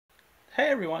Hey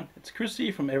everyone, it's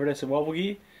Cree from Everyday Survival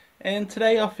Gear, and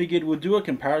today I figured we'll do a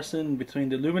comparison between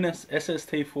the Luminus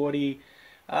SST40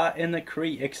 and the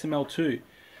Cree XML2.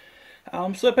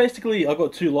 So basically I've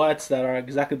got two lights that are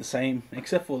exactly the same,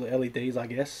 except for the LEDs I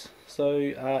guess. So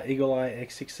Eagle Eye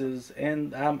X6s,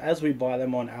 and as we buy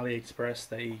them on AliExpress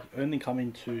they only come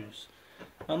in twos.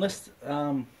 Unless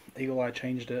Eagle Eye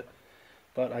changed it,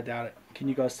 but I doubt it. Can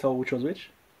you guys tell which was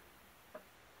which?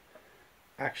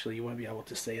 Actually, you won't be able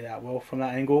to see that well from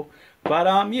that angle,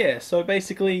 but yeah, so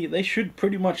basically they should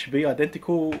pretty much be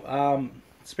identical.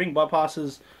 Spring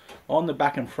bypasses on the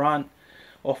back and front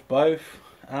of both.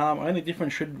 Only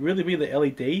difference should really be the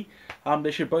LED.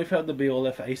 They should both have the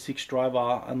BLF A6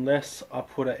 driver, unless I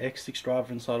put an X6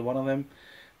 driver inside one of them,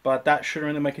 but that shouldn't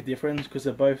really make a difference because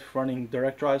they're both running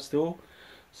direct drive still.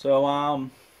 So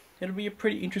it'll be a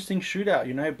pretty interesting shootout,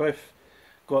 you know. Both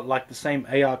got like the same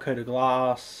AR coated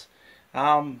glass.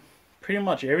 Pretty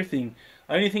much everything.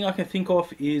 Only thing I can think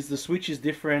of is the switch is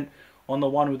different on the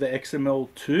one with the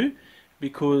XML2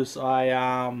 because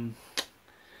I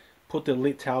put the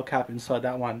lit tail cap inside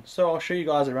that one. So I'll show you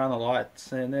guys around the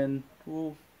lights and then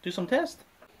we'll do some tests.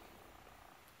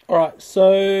 Alright,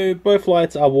 so both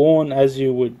lights are worn as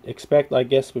you would expect, I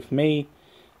guess, with me.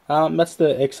 That's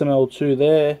the XML2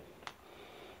 there,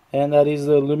 and that is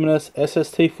the Luminus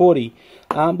SST40.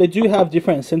 They do have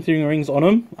different centering rings on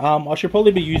them. I should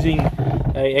probably be using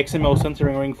a XML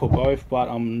centering ring for both, but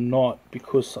I'm not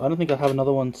because I don't think I have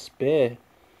another one spare.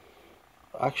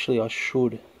 Actually, I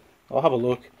should. I'll have a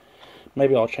look.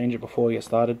 Maybe I'll change it before we get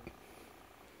started.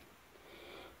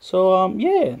 So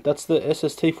yeah, that's the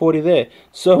SST40 there.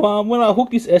 So when I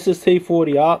hooked this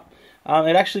SST40 up,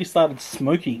 it actually started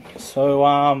smoking. So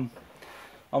I'm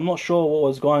not sure what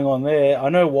was going on there. I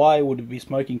know why it would be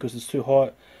smoking because it's too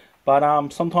hot,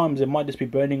 but sometimes it might just be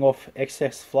burning off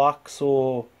excess flux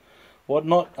or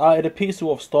whatnot. It appears to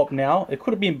have stopped now. It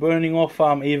could have been burning off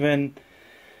even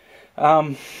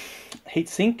heat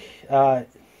sink.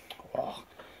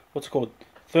 What's it called?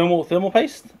 Thermal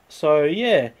paste. So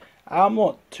yeah, I'm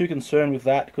not too concerned with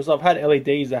that because I've had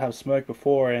LEDs that have smoked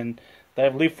before and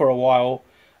they've lived for a while.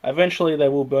 Eventually they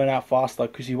will burn out faster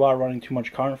because you are running too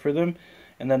much current through them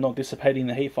and they're not dissipating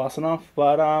the heat fast enough.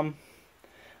 But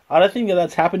I don't think that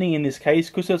that's happening in this case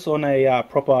because it's on a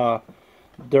proper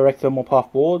direct thermal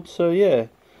path board. So yeah,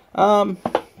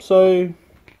 so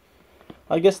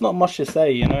I guess not much to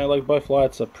say, you know, like both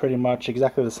lights are pretty much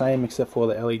exactly the same except for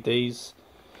the LEDs.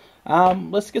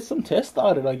 Let's get some tests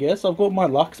started, I guess. I've got my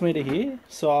lux meter here,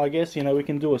 so I guess, you know, we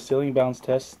can do a ceiling bounce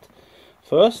test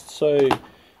first. So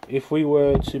if we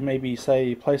were to maybe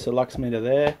say place a lux meter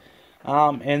there,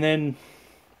 and then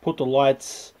put the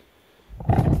lights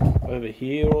over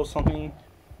here or something,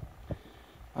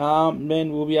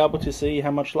 then we'll be able to see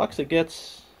how much lux it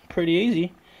gets pretty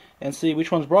easy and see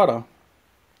which one's brighter.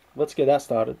 Let's get that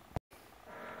started.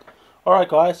 Alright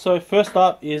guys, so first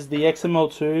up is the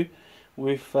XML2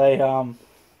 with a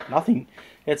nothing.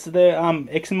 It's the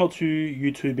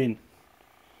XML2 U2 bin.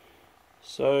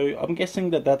 So I'm guessing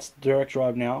that that's direct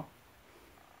drive now.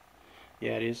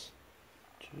 Yeah, it is.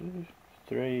 2,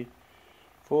 3,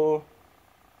 4.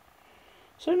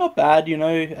 So not bad, you know,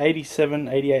 87,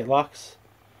 88 lux.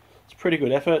 It's pretty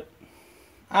good effort.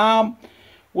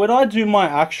 When I do my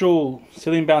actual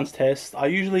ceiling bounce test, I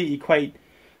usually equate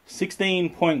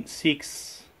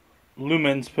 16.6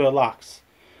 lumens per lux.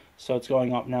 So it's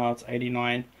going up now, it's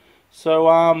 89.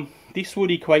 So this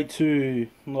would equate to,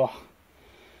 I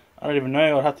don't even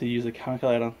know, I'd have to use a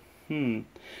calculator.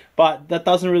 But that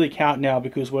doesn't really count now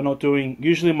because we're not doing,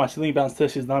 usually my ceiling bounce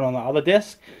test is done on the other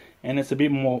desk and it's a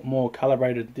bit more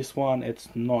calibrated. This one, it's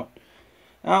not.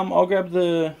 I'll grab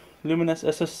the Luminus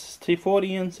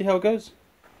SST40 and see how it goes.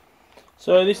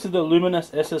 So this is the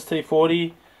Luminus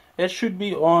SST40. It should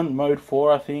be on mode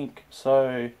 4, I think.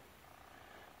 So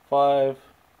 5,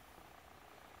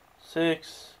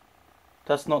 6,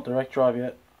 that's not direct drive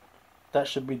yet. That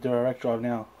should be direct drive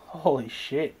now. Holy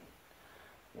shit.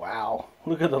 Wow,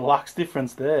 look at the lux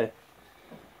difference there.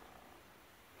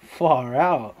 Far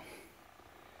out.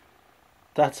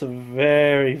 That's a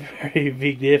very, very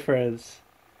big difference.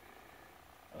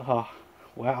 Oh,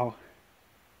 wow.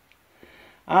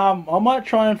 I might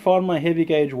try and find my heavy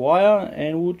gauge wire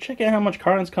and we'll check out how much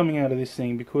current's coming out of this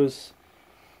thing because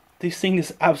this thing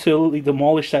has absolutely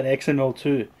demolished that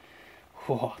XML2.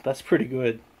 Whoa, that's pretty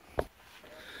good.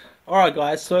 Alright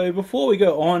guys, so before we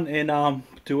go on and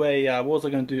do a, what was I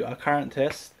going to do, a current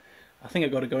test. I think I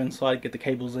got to go inside, get the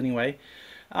cables anyway.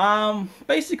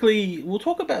 Basically, we'll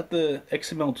talk about the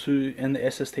XML2 and the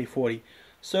SST40.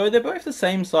 So they're both the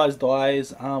same size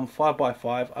dies,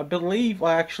 5x5. I believe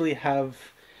I actually have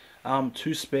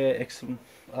two spare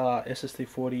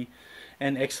SST40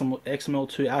 and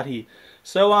XML2 out here.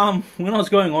 So when I was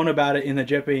going on about it in the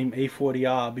JetBeam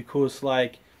E40R, because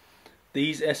like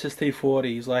these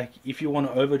SST40s, like if you want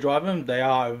to overdrive them, they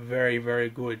are very, very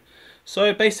good.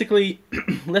 So basically,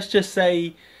 let's just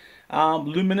say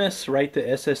Luminus rate the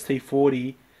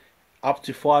SST40 up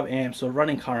to 5 amps of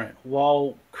running current,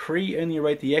 while Cree only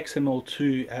rate the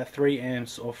XML2 at 3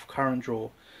 amps of current draw.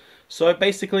 So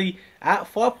basically, at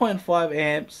 5.5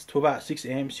 amps to about 6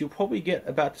 amps, you'll probably get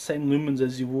about the same lumens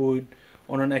as you would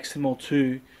on an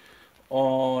XML2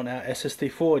 on our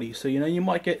SST40. So, you know, you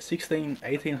might get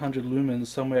 1800 lumens,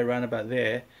 somewhere around about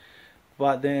there.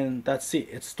 But then that's it,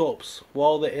 it stops.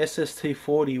 While the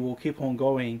SST40 will keep on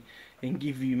going and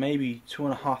give you maybe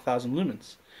 2500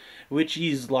 lumens. Which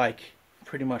is like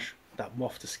pretty much, that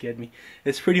moth just scared me.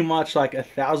 It's pretty much like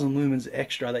 1000 lumens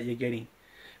extra that you're getting.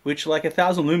 Which, like,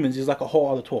 1000 lumens is like a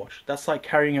whole other torch. That's like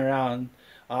carrying around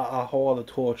a whole other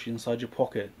torch inside your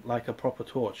pocket, like a proper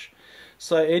torch.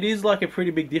 So it is like a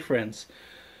pretty big difference.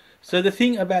 So the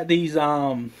thing about these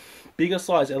bigger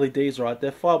size LEDs, right,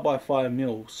 they're 5x5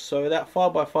 mils. So that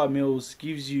 5x5 mils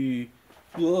gives you,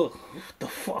 ugh, what the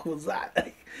fuck was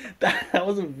that? that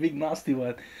was a big nasty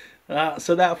one.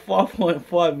 So that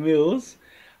 5.5 mils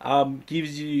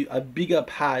gives you a bigger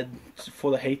pad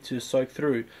for the heat to soak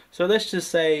through. So let's just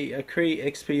say a Cree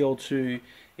XPL2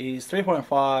 is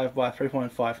 3.5 by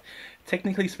 3.5.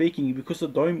 Technically speaking, because the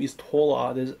dome is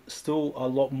taller, there's still a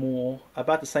lot more,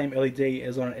 about the same LED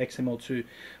as on an XML2,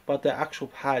 but the actual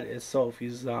pad itself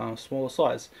is smaller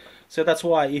size. So that's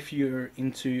why if you're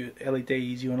into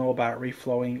LEDs, you know about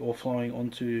reflowing or flowing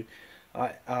onto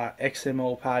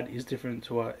XML pad is different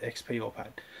to a XPL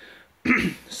pad.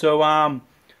 So I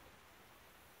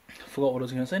forgot what I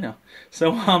was going to say now.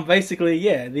 So basically,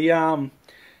 yeah, the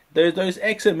those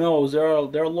XMLs,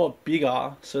 they're a lot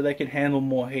bigger, so they can handle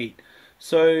more heat.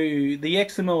 So the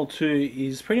XML2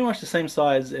 is pretty much the same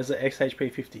size as the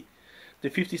XHP50. The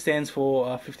 50 stands for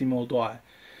 50mm die,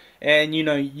 and you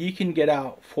know you can get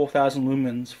out 4000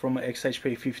 lumens from an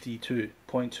XHP50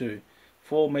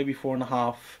 2.2, maybe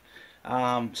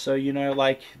 4.5. So you know,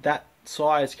 like, that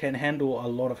size can handle a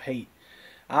lot of heat.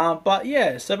 But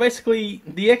yeah, so basically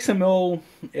the XML,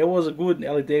 it was a good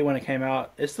LED when it came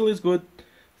out. It still is good.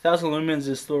 1000 lumens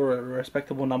is still a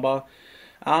respectable number.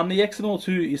 The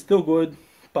XML2 is still good,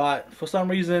 but for some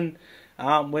reason,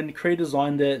 when Cree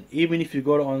designed it, even if you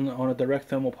got it on a direct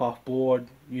thermal path board,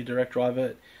 you direct drive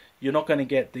it, you're not going to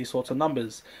get these sorts of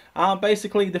numbers.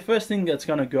 Basically, the first thing that's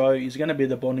going to go is going to be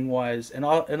the bonding wires, and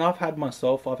I've had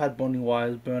bonding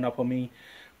wires burn up on me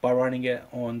by running it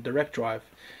on direct drive.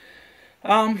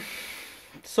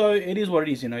 So it is what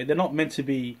it is, you know. They're not meant to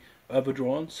be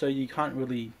overdrawn, so you can't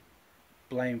really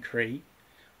blame Cree.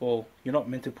 Well, you're not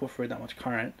meant to put through that much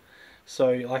current,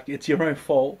 so like it's your own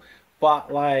fault.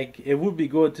 But like, it would be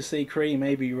good to see Cree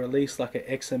maybe release like an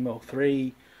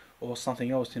XML3 or something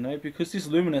else, you know, because this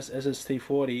Luminus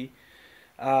SST40,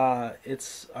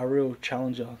 it's a real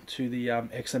challenger to the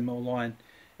XML line.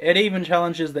 It even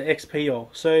challenges the XPL.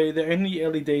 So the only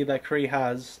LED that Cree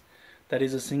has that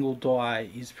is a single die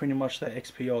is pretty much the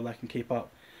XPL that can keep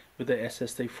up with the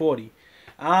SST40.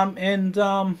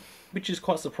 Which is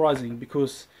quite surprising,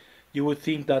 because you would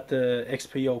think that the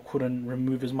XPL couldn't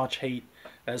remove as much heat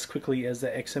as quickly as the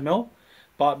XML,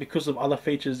 but because of other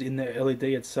features in the LED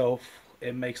itself,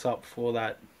 it makes up for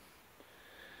that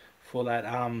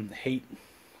heat,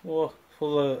 or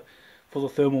for the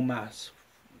thermal mass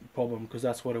problem, because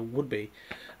that's what it would be.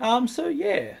 So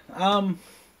yeah, I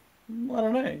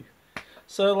don't know.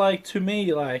 So like, to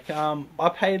me, like, I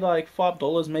paid like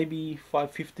 $5, maybe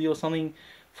 $5.50 or something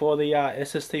for the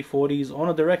SST40s on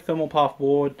a direct thermal path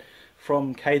board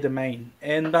from K Domain.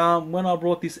 And when I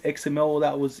brought this XML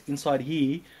that was inside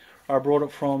here, I brought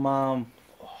it from what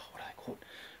do I call it?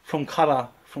 From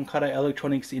Cutter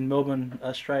Electronics in Melbourne,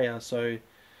 Australia. So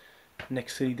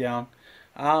next city down.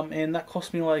 And that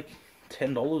cost me like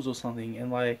 $10 or something. And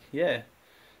like, yeah.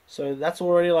 So that's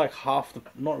already like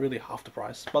not really half the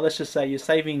price, but let's just say you're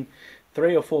saving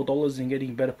 $3 or $4 and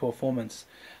getting better performance.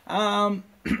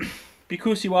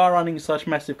 Because you are running such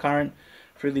massive current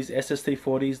through these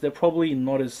SST40s, they're probably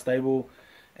not as stable,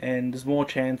 and there's more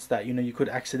chance that, you know, you could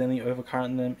accidentally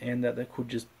overcurrent them and that they could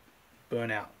just burn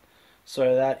out.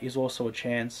 So that is also a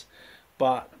chance.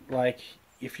 But like,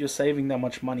 if you're saving that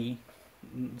much money,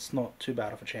 it's not too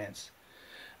bad of a chance.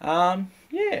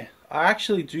 Yeah, I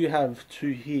actually do have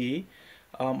two here.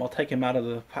 I'll take them out of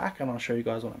the pack and I'll show you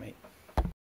guys what I mean.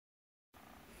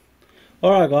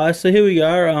 Alright guys, so here we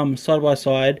go, side by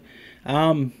side.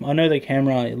 I know the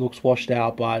camera, it looks washed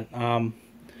out, but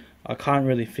I can't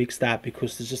really fix that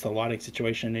because there's just a lighting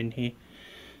situation in here.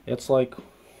 It's like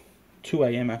 2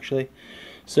 AM actually.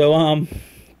 So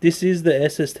this is the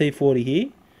SST40 here,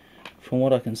 from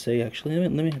what I can see. Actually,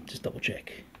 let me just double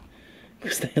check,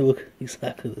 because they look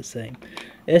exactly the same.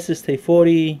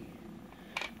 SST40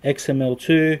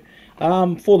 XML2.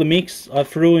 For the mix, I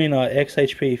threw in a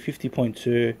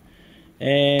XHP50.2,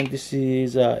 and this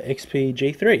is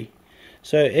XPG3.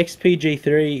 So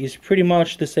XPG3 is pretty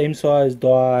much the same size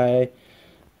die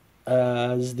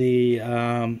as the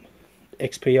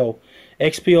XPL.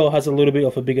 XPL has a little bit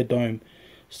of a bigger dome.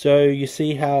 So you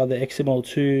see how the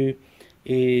XML2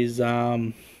 is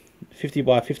 50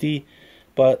 by 50,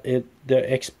 but the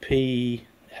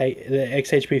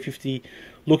XHP50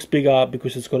 looks bigger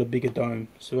because it's got a bigger dome.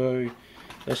 So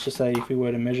let's just say if we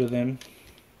were to measure them,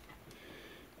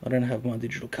 I don't have my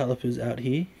digital calipers out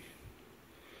here.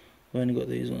 I've only got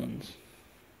these ones.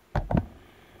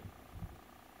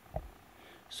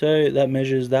 So that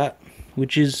measures that,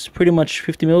 which is pretty much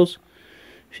 50 mils.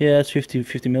 Yeah, it's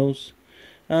 50 mils.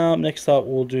 Next up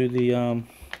we'll do the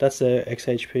that's the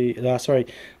XHP. Sorry,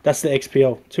 that's the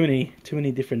XPL. Too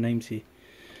many different names here.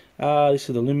 This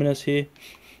is the Luminus here.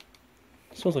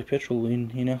 Smells like petrol in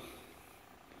here now.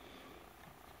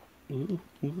 Ooh.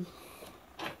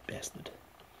 Bastard.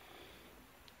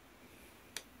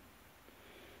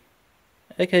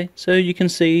 Okay, so you can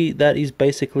see that is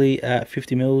basically at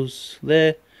 50 mils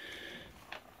there.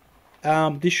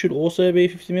 This should also be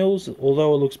 50 mils,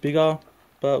 although it looks bigger,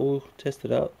 but we'll test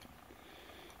it out.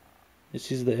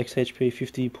 This is the XHP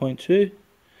 50.2.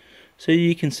 So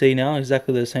you can see now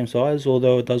exactly the same size,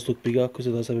 although it does look bigger because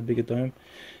it does have a bigger dome.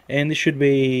 And this should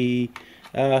be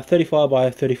 35 by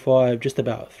 35, just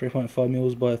about 3.5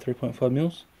 mils by 3.5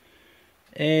 mils.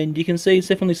 And you can see it's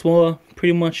definitely smaller,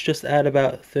 pretty much just at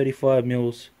about 35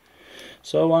 mils.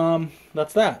 So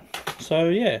that's that. So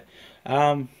yeah,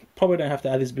 probably don't have to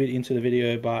add this bit into the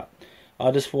video, but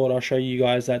I just thought I'll show you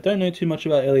guys that don't know too much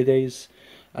about LEDs,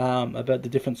 about the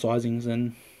different sizings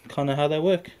and kind of how they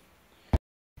work.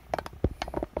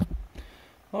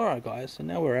 Alright guys, so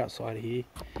now we're outside here.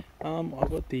 I've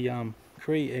got the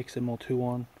Cree XML2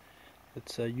 on.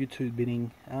 It's a U2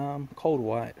 binning, cold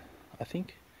white, I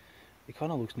think. It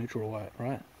kind of looks neutral white,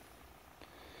 right?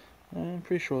 I'm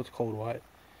pretty sure it's cold white,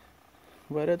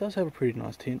 but it does have a pretty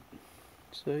nice tint.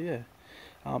 So yeah,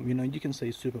 you know, you can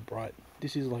see super bright.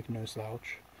 This is like no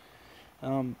slouch.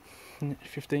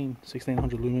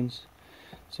 1600 lumens,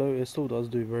 so it still does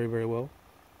do very, very well.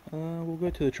 We'll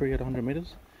go to the tree at 100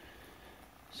 meters.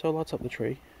 So it lights up the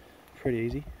tree, pretty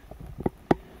easy.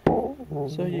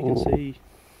 So you can see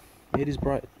it is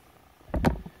bright,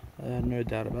 no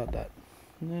doubt about that.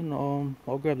 And then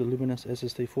I'll grab the Luminus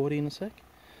SST40 in a sec,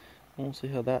 and we'll see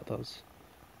how that does.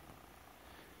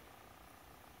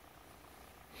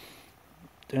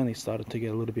 It's only started to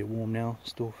get a little bit warm now,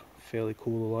 still fairly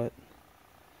cool the light.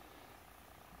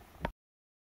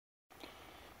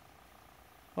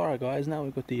 Alright guys, now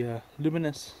we've got the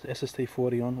Luminus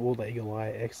SST40 on, or the Eagle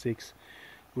Eye X6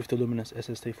 with the Luminus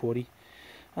SST40.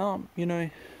 You know,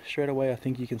 straight away I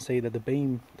think you can see that the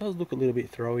beam does look a little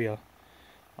bit throwier.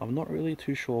 I'm not really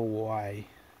too sure why,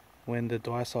 when the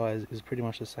die size is pretty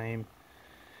much the same.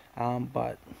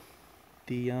 But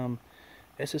the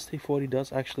SST40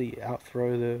 does actually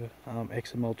outthrow the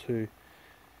XML2,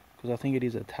 because I think it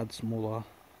is a tad smaller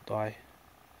die.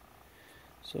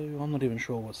 So I'm not even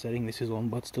sure what setting this is on,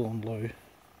 but still on low.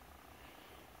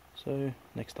 So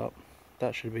next up,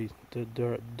 that should be the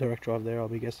direct drive there, I'll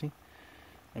be guessing.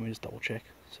 Let me just double check.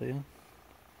 So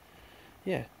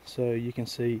yeah, so you can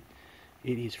see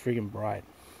it is friggin' bright,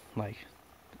 like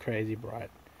crazy bright,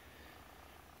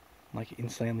 like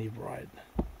insanely bright.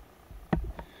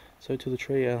 So to the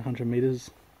tree at 100 meters,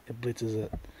 it blitzes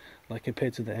it. Like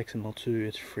compared to the XML2,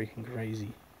 it's freaking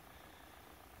crazy.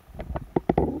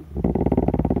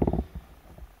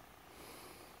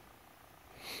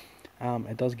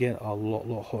 It does get a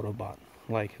lot hotter, but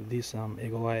like this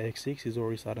Eagle Eye X6 is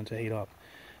already starting to heat up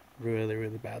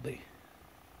really badly.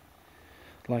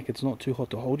 Like it's not too hot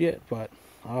to hold yet, but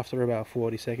after about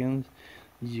 40 seconds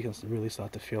you can really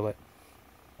start to feel it.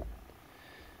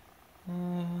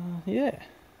 Yeah,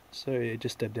 so it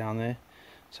just stepped down there,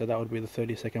 so that would be the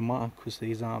 30-second mark, because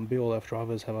these BLF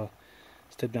drivers have a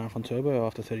step down from turbo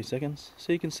after 30 seconds.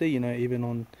 So you can see, you know, even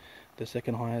on the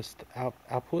second highest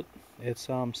output, it's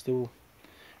still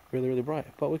really bright,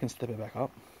 but we can step it back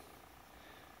up.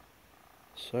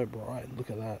 So bright, look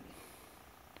at that.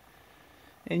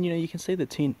 And you know, you can see the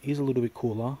tint is a little bit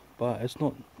cooler, but it's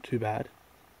not too bad.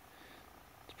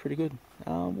 It's pretty good.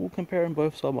 We'll compare them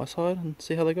both side by side and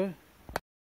see how they go.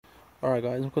 Alright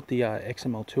guys, we've got the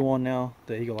XML2 on now,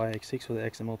 the Eagle Eye X6 with the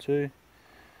XML2.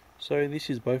 So this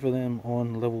is both of them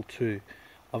on level 2.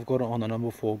 I've got it on the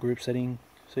number 4 group setting,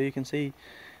 so you can see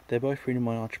they both pretty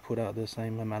much put out the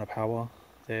same amount of power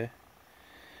there.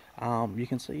 You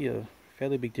can see a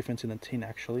fairly big difference in the tin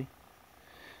actually.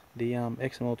 The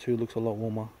XML2 looks a lot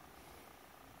warmer.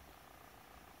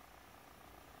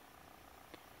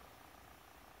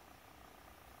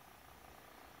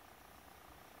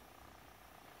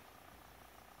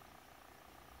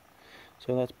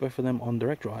 So that's both of them on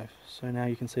direct drive. So now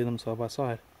you can see them side by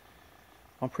side.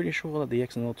 I'm pretty sure that the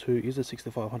XML2 is a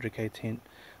 6500K tint,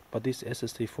 but this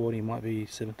SST40 might be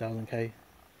 7000K.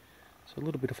 So a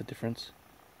little bit of a difference.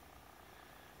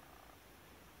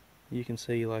 You can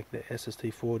see like the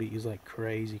SST40 is like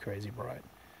crazy bright.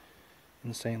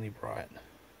 Insanely bright.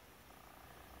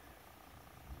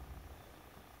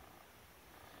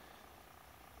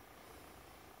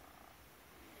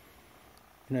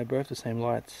 You know, both the same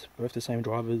lights, both the same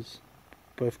drivers,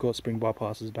 both got spring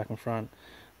bypasses back and front,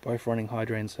 both running high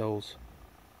drain cells.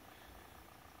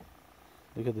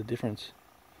 Look at the difference.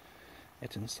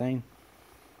 It's insane.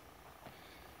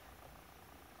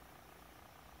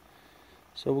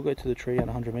 So we'll go to the tree at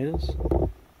 100 meters.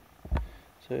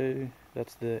 So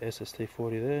that's the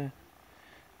SST40 there,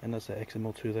 and that's the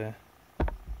XML2 there.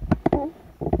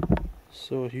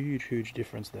 So a huge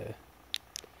difference there.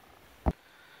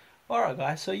 Alright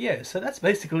guys, so yeah, so that's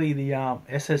basically the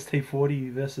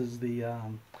SST40 versus the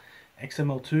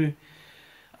XML2.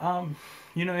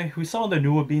 You know, with some of the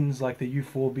newer bins like the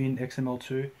U4 bin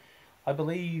XML2, I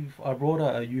believe I brought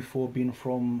a U4 bin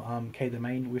from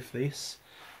K-Domain with this.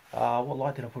 What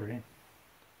light did I put it in?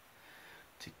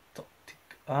 Tick tock tick.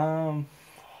 I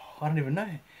don't even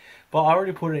know, but I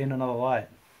already put it in another light.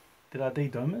 Did I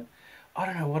de-dome it? I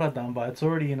don't know what I've done, but it's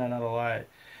already in another light.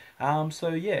 So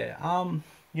yeah,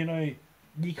 you know,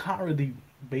 you can't really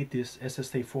beat this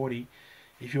SST40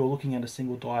 if you're looking at a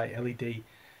single die LED.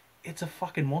 It's a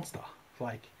fucking monster.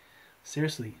 Like,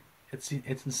 seriously, it's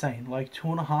insane. Like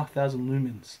 2,500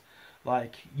 lumens.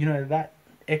 Like, you know, that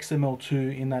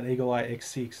XML2 in that Eagle Eye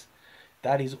X6,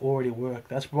 that is already work.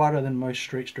 That's brighter than most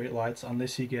street lights,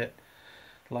 unless you get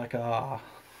like a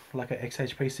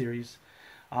XHP series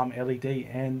LED,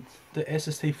 and the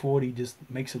SST40 just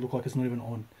makes it look like it's not even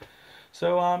on.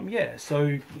 So yeah,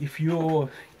 so if you're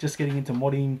just getting into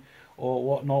modding or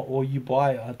whatnot, or you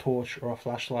buy a torch or a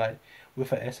flashlight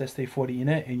with a SST40 in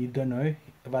it and you don't know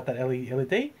about that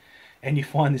LED and you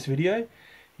find this video,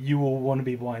 you will want to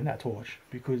be buying that torch,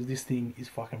 because this thing is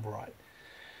fucking bright.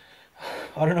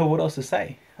 I don't know what else to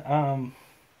say.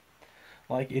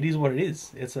 Like, it is what it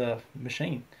is. It's a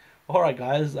machine. Alright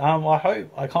guys, I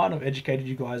hope I kind of educated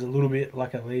you guys a little bit,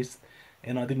 like, at least,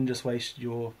 and I didn't just waste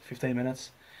your 15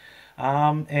 minutes.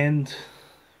 And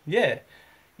yeah,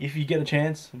 if you get a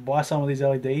chance, buy some of these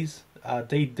LEDs,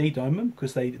 de-dome them,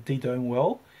 because they de-dome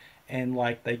well, and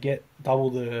like they get double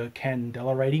the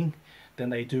candela rating than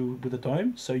they do with a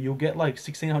dome, so you'll get like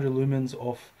 1600 lumens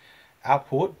of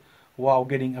output while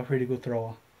getting a pretty good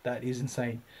thrower. That is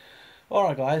insane.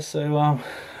 Alright guys, so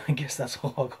I guess that's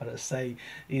all I gotta say,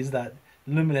 is that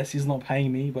Luminus is not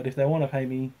paying me, but if they want to pay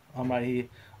me, I'm right here.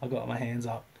 I got my hands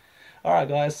up. Alright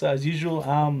guys, so as usual,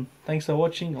 thanks for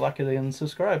watching, like it and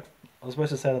subscribe. I was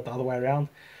supposed to say that the other way around.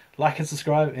 Like and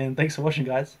subscribe, and thanks for watching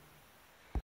guys.